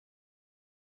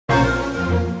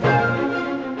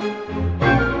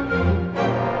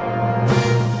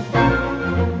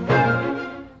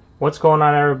What's going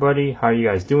on, everybody? How are you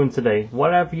guys doing today?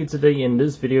 What I have for you today in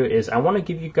this video is I want to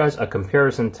give you guys a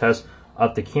comparison test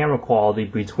of the camera quality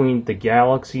between the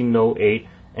Galaxy Note 8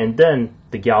 and then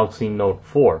the Galaxy Note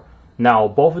 4. Now,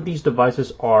 both of these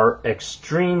devices are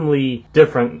extremely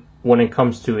different when it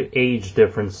comes to age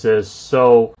differences,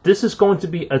 so this is going to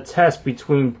be a test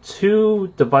between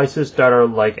two devices that are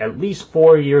like at least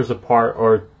 4 years apart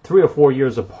or 3 or 4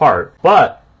 years apart,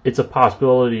 but it's a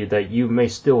possibility that you may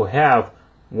still have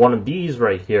one of these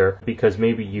right here because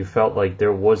maybe you felt like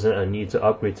there wasn't a need to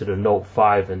upgrade to the Note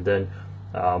 5 and then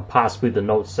possibly the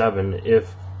Note 7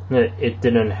 if it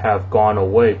didn't have gone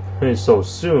away so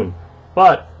soon.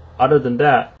 But other than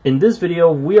that, in this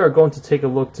video we are going to take a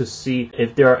look to see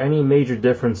if there are any major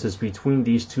differences between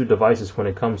these two devices when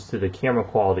it comes to the camera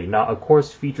quality. Now, of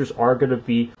course, features are going to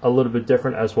be a little bit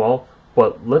different as well,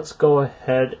 but let's go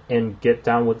ahead and get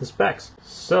down with the specs.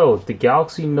 So the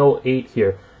Galaxy Note 8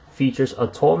 here features a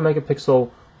 12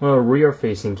 megapixel rear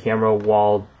facing camera,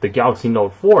 while the Galaxy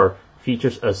Note 4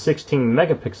 features a 16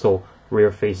 megapixel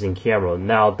rear facing camera.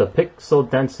 Now, the pixel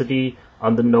density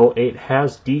on the Note 8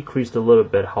 has decreased a little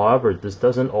bit. However, this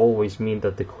doesn't always mean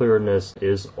that the clearness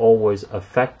is always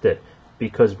affected,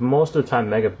 because most of the time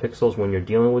megapixels, when you're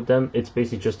dealing with them, it's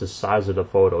basically just the size of the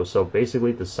photo. So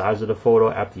basically the size of the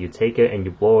photo after you take it and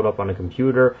you blow it up on a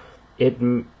computer, it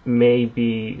may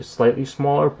be slightly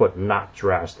smaller but not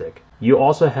drastic. You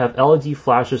also have LED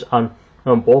flashes on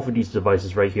both of these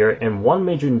devices right here, and one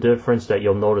major difference that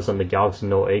you'll notice on the Galaxy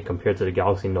Note 8 compared to the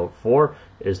Galaxy Note 4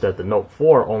 is that the Note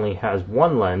 4 only has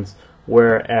one lens,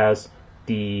 whereas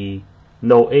the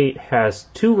Note 8 has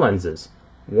two lenses.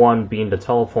 One being the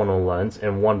telephoto lens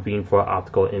and one being for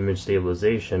optical image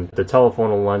stabilization. The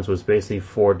telephoto lens was basically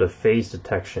for the phase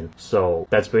detection. So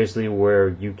that's basically where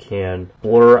you can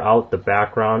blur out the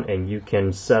background and you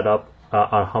can set up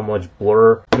on how much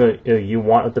blur you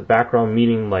want at the background,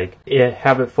 meaning like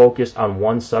have it focused on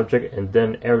one subject and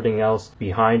then everything else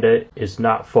behind it is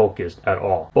not focused at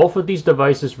all. Both of these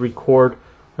devices record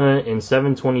in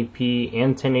 720p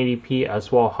and 1080p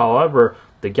as well. However,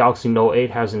 the Galaxy Note 8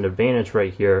 has an advantage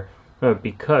right here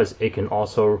because it can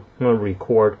also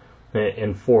record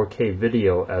in 4K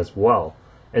video as well.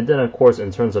 And then, of course,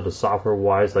 in terms of the software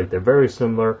wise, like they're very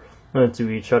similar to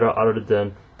each other, other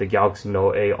than the Galaxy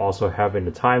Note 8 also having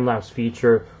the time-lapse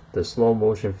feature, the slow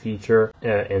motion feature,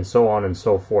 and so on and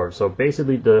so forth. So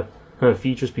basically the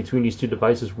features between these two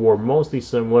devices were mostly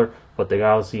similar, but the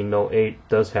Galaxy Note 8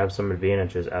 does have some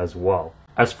advantages as well.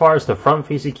 As far as the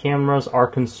front-facing cameras are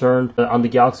concerned, on the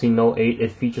Galaxy Note 8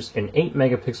 it features an 8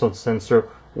 megapixel sensor,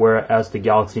 whereas the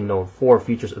Galaxy Note 4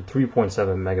 features a 3.7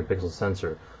 megapixel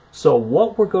sensor. So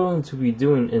what we're going to be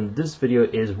doing in this video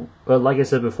is, like I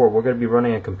said before, we're going to be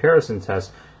running a comparison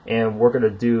test, and we're going to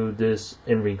do this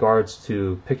in regards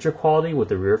to picture quality with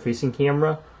the rear-facing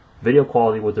camera, video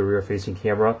quality with the rear-facing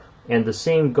camera, and the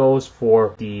same goes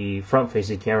for the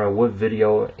front-facing camera with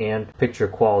video and picture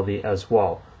quality as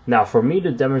well. Now, for me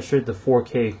to demonstrate the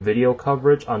 4K video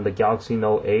coverage on the Galaxy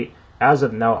Note 8, as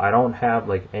of now, I don't have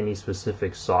like any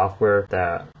specific software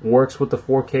that works with the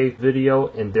 4K video,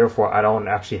 and therefore I don't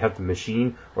actually have the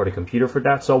machine or the computer for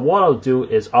that. So what I'll do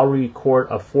is I'll record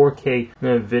a 4K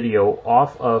video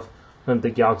off of the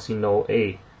Galaxy Note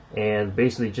 8 and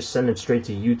basically just send it straight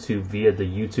to YouTube via the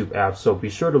YouTube app. So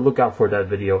be sure to look out for that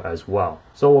video as well.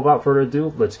 So without further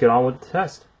ado, let's get on with the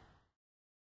test.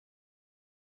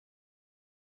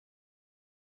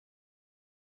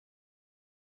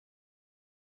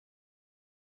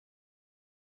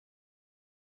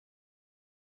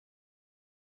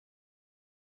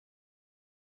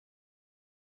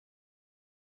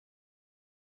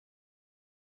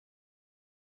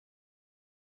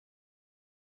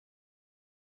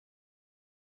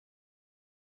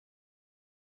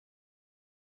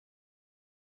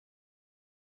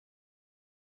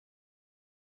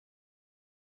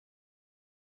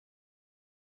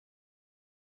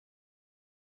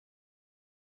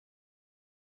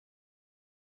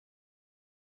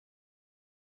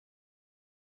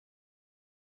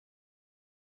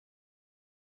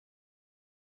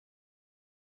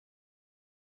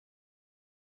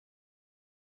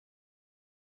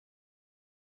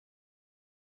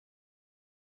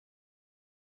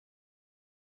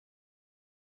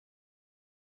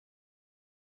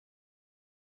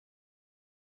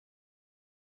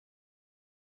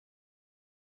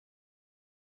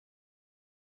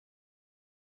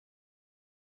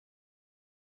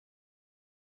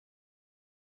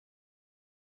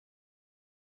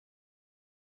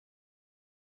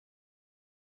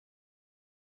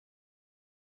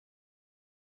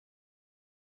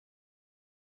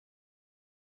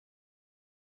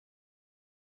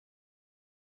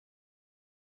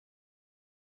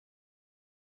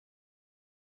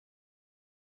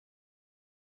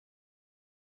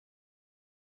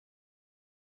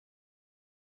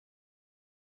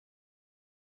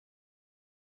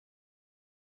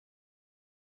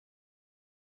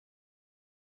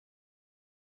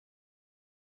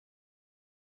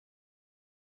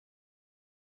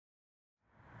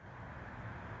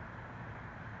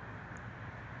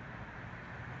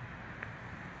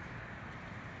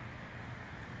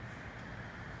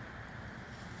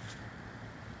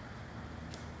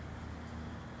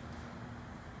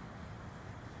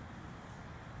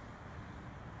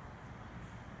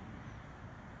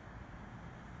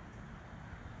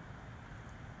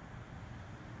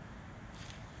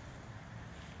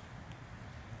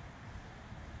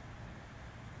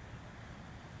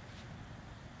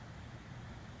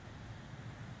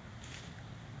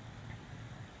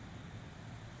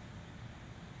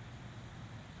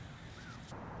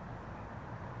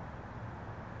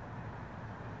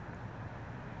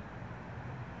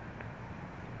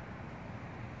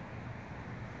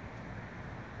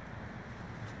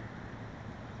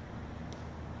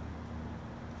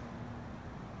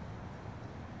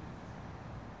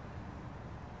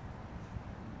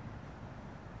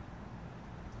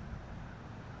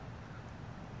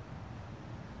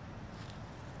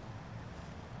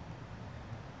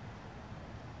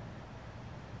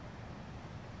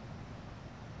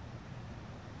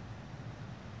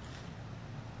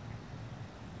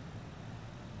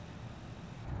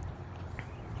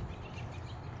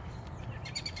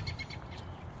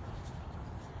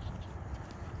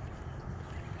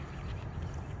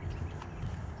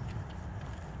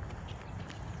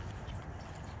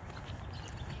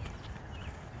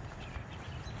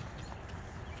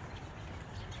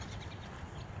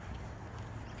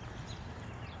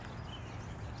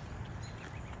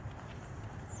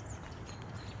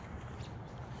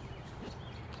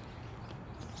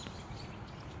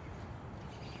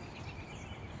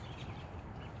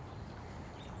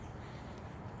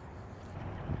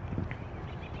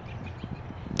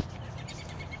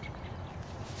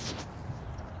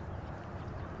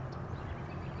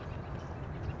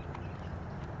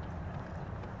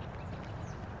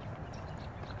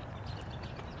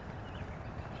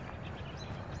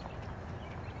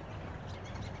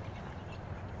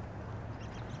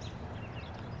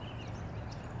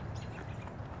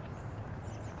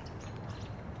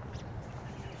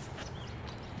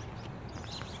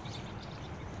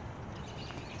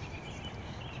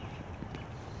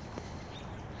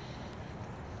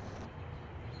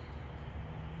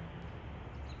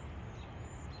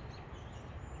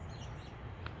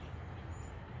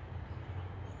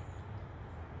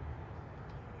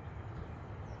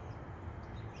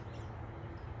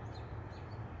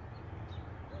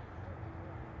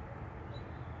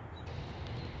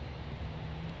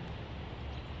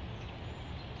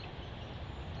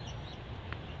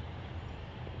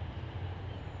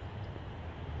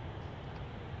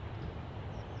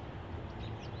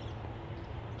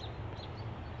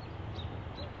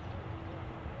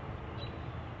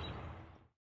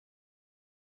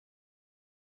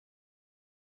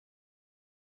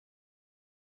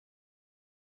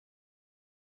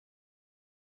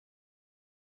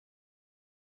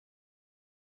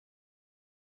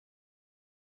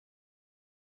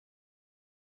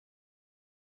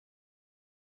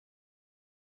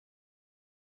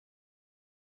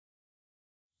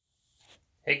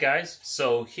 Hey guys,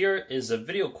 so here is a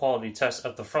video quality test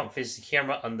of the front-facing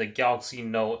camera on the Galaxy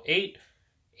Note 8,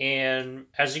 and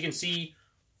as you can see,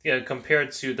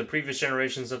 compared to the previous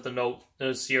generations of the Note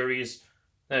series,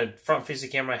 the front-facing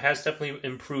camera has definitely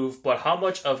improved, but how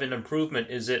much of an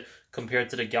improvement is it compared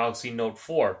to the Galaxy Note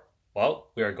 4? Well,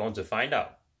 we are going to find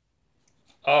out.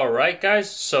 Alright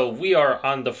guys, so we are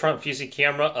on the front-facing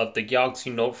camera of the Galaxy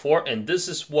Note 4, and this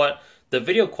is what the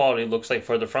video quality looks like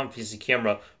for the front-facing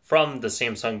camera from the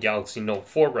Samsung Galaxy Note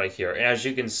 4 right here. And as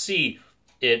you can see,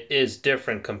 it is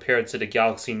different compared to the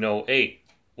Galaxy Note 8.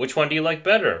 Which one do you like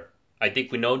better? I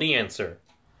think we know the answer.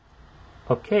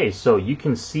 Okay, so you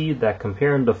can see that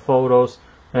comparing the photos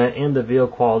and the video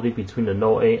quality between the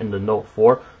Note 8 and the Note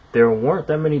 4, there weren't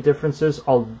that many differences,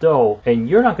 although, and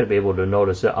you're not going to be able to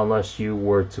notice it unless you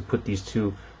were to put these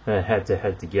two head to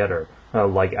head together,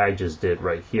 like I just did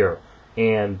right here.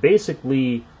 And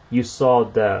basically, you saw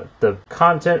that the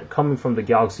content coming from the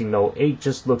Galaxy Note 8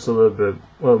 just looks a little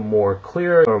bit more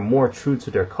clear or more true to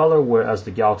their color, whereas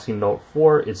the Galaxy Note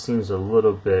 4, it seems a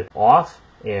little bit off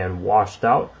and washed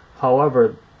out.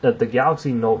 However, the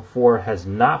Galaxy Note 4 has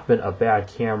not been a bad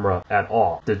camera at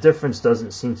all. The difference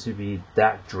doesn't seem to be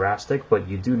that drastic, but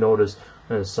you do notice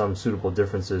some suitable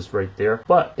differences right there.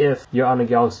 But if you're on a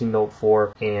Galaxy Note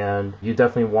 4 and you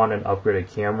definitely want an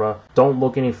upgraded camera, don't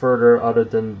look any further other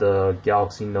than the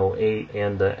Galaxy Note 8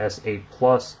 and the S8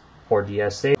 Plus or the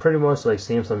S8. Pretty much like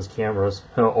Samsung's cameras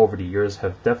over the years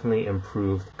have definitely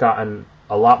improved, gotten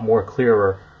a lot more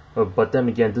clearer. But then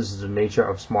again, this is the nature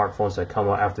of smartphones that come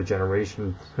out after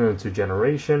generation to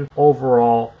generation.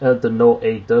 Overall, the Note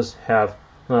 8 does have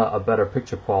a better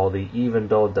picture quality, even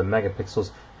though the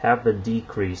megapixels have been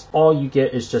decreased. All you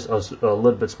get is just a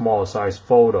little bit smaller size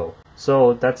photo.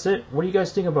 So that's it. What do you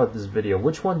guys think about this video?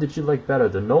 Which one did you like better,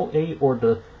 the Note 8 or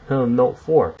the Note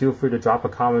 4? Feel free to drop a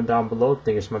comment down below.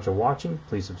 Thank you so much for watching.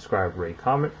 Please subscribe, rate,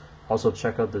 comment. Also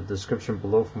check out the description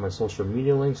below for my social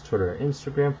media links, Twitter and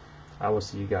Instagram. I will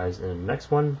see you guys in the next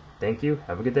one. Thank you.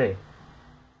 Have a good day.